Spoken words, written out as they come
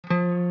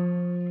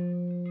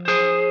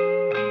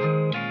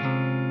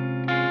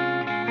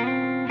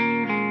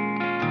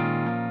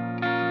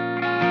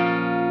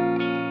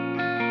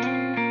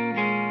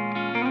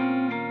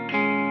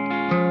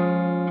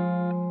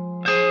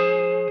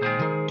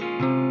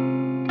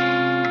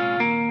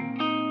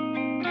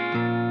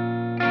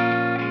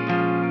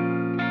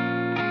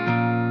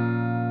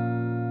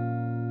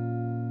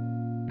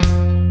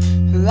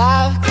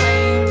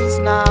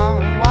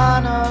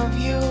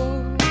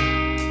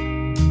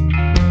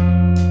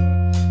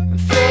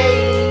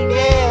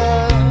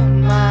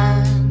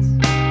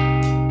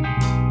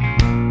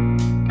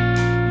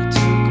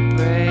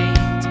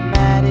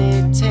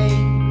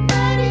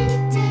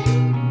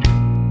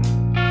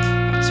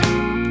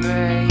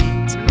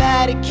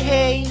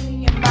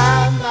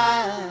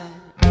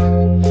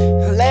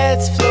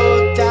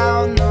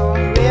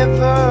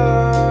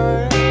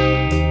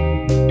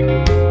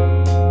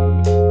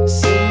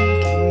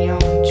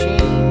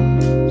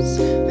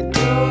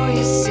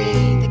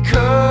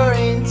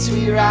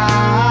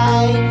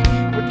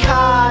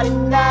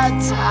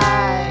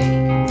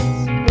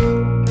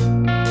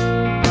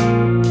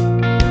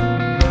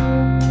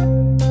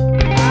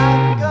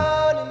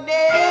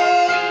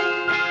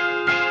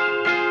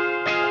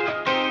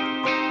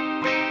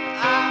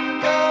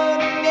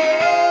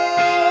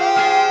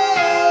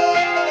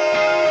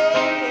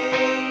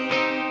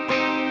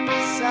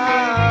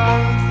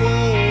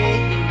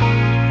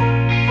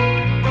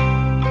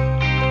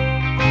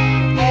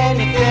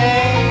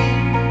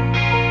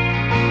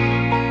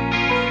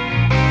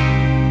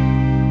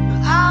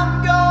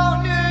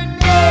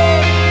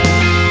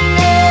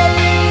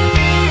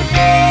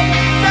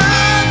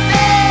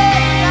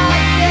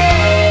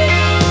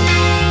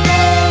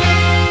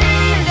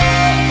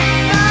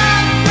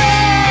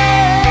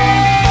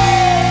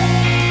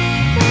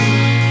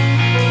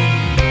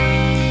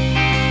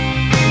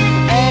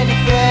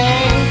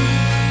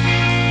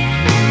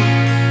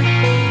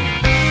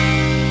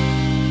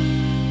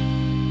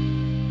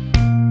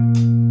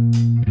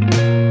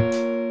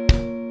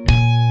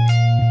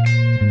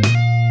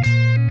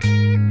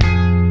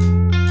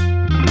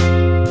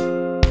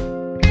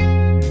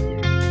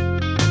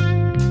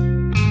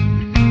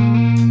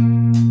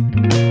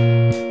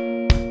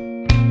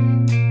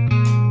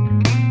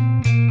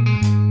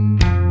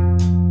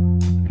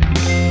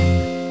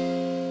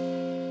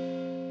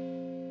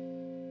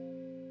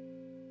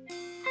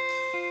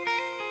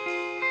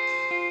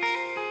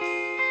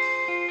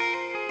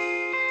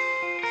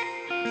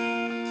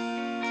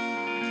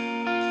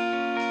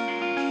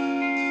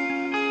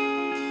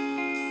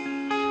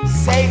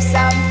Save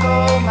some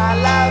for my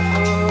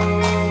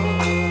lover,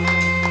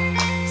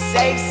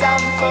 save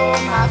some for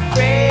my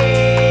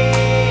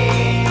friends,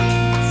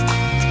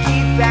 to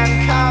keep them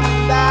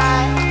coming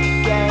back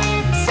again.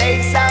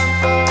 Save some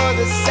for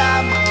the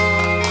summer,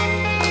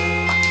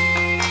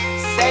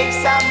 save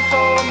some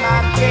for my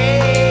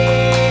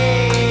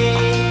bed,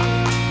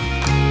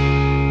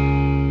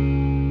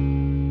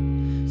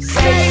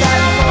 save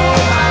some for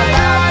my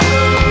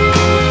lover,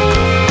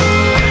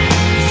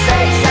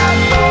 save some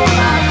for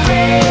my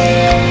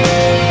friends,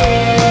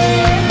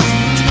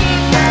 to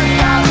keep them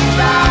coming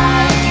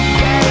back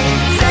again.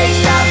 Save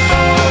some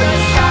for the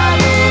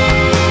summer,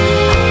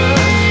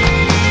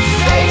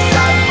 save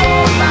some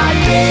for my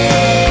bed.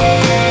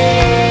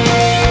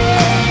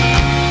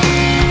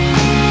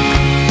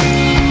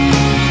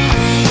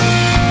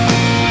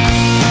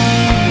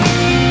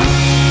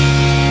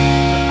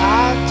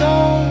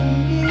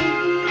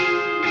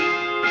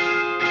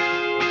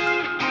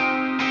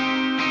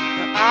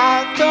 I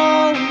don't